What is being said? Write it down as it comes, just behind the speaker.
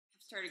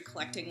Started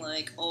collecting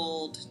like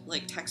old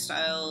like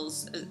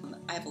textiles.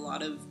 I have a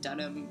lot of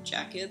denim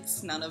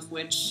jackets, none of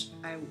which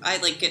I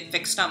like get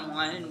fixed on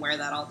one and wear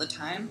that all the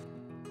time.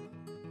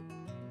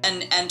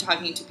 And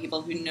talking to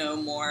people who know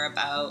more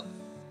about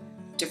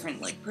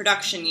different like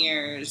production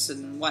years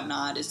and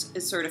whatnot is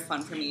sort of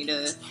fun for me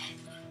to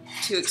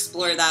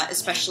explore that,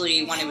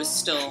 especially when it was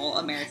still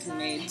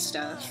American-made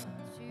stuff.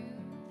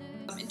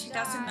 In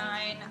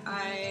 2009,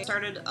 I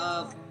started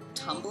a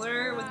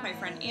Tumblr with my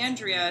friend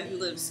Andrea, who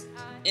lives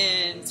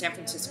in San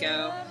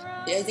Francisco.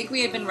 I think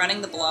we had been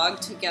running the blog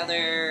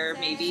together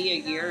maybe a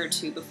year or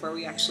two before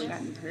we actually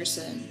met in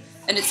person.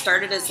 And it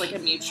started as like a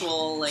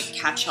mutual like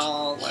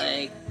catch-all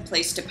like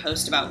place to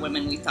post about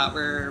women we thought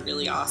were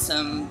really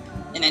awesome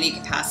in any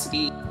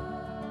capacity.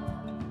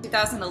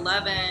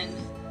 2011,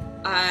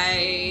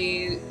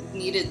 I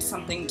needed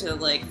something to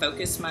like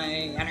focus my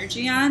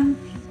energy on.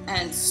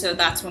 And so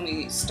that's when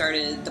we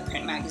started the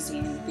print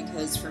magazine,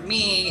 because for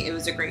me, it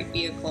was a great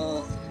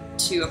vehicle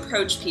to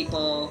approach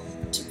people,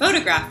 to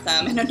photograph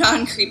them in a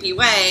non-creepy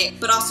way,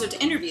 but also to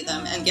interview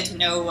them and get to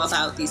know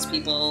about these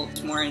people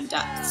more in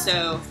depth.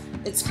 So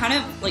it's kind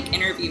of like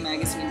interview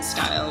magazine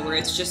style, where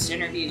it's just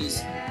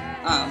interviews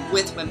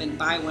with women,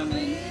 by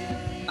women,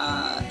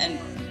 and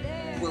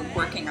we're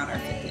working on our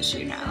 5th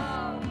issue now.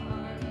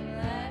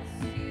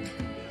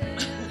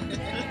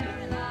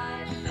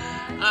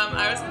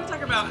 I was going to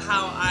talk about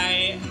how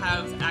I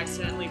have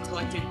accidentally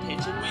collected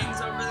pigeon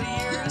wings over the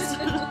years.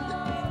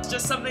 It's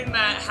just something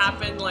that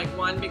happened, like,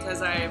 one,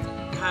 because I've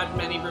had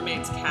many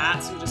roommates'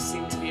 cats who just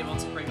seem to be able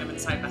to bring them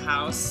inside the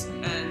house,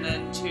 and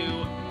then 2,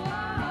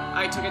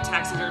 I took a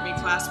taxidermy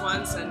class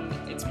once, and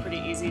it's pretty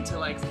easy to,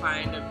 like,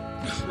 find a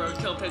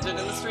roadkill pigeon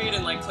in the street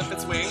and, like, clip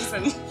its wings,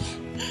 and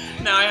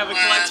now I have a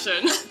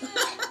collection.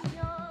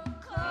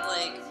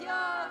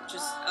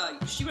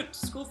 She went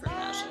to school for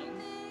fashion.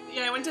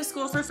 Yeah, I went to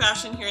school for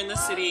fashion here in the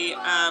city,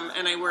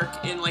 and I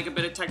work in like a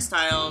bit of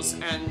textiles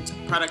and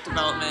product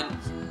development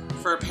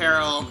for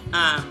apparel.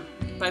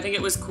 But I think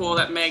it was cool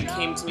that Meg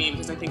came to me,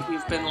 because I think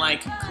we've been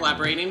like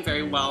collaborating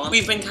very well.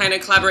 We've been kind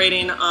of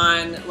collaborating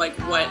on like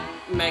what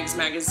Meg's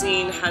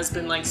magazine has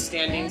been like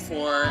standing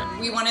for.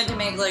 We wanted to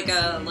make like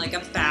a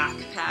back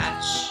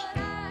patch.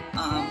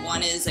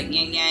 One is a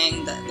yin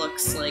yang that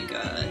looks like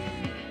a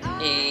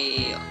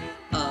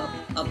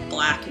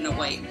black and a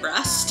white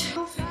breast.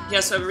 Yeah,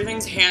 so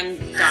everything's hand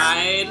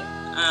dyed.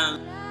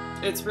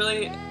 It's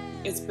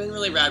been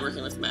really rad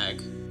working with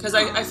Meg, because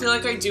I feel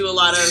like I do a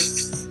lot of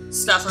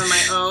stuff on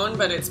my own,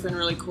 but it's been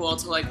really cool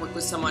to like work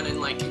with someone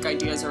and like kick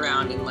ideas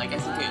around, and like I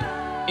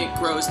think it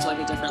grows to like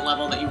a different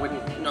level that you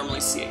wouldn't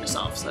normally see it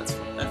yourself. So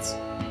that's.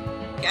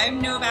 I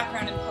have no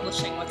background in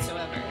publishing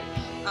whatsoever.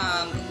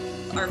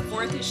 Our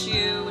 4th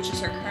issue, which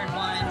is our current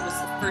one, was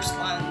the first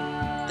one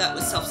that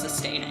was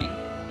self-sustaining.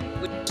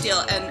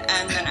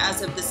 And then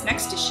as of this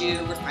next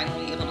issue, we're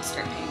finally able to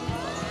start paying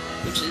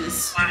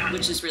people,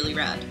 which is really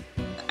rad.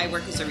 I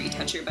work as a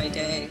retoucher by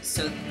day,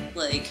 so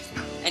like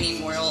any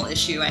moral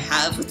issue I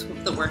have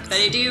with the work that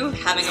I do,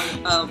 having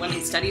a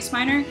women's studies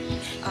minor,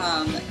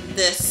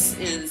 this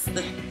is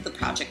the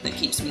project that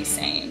keeps me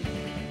sane.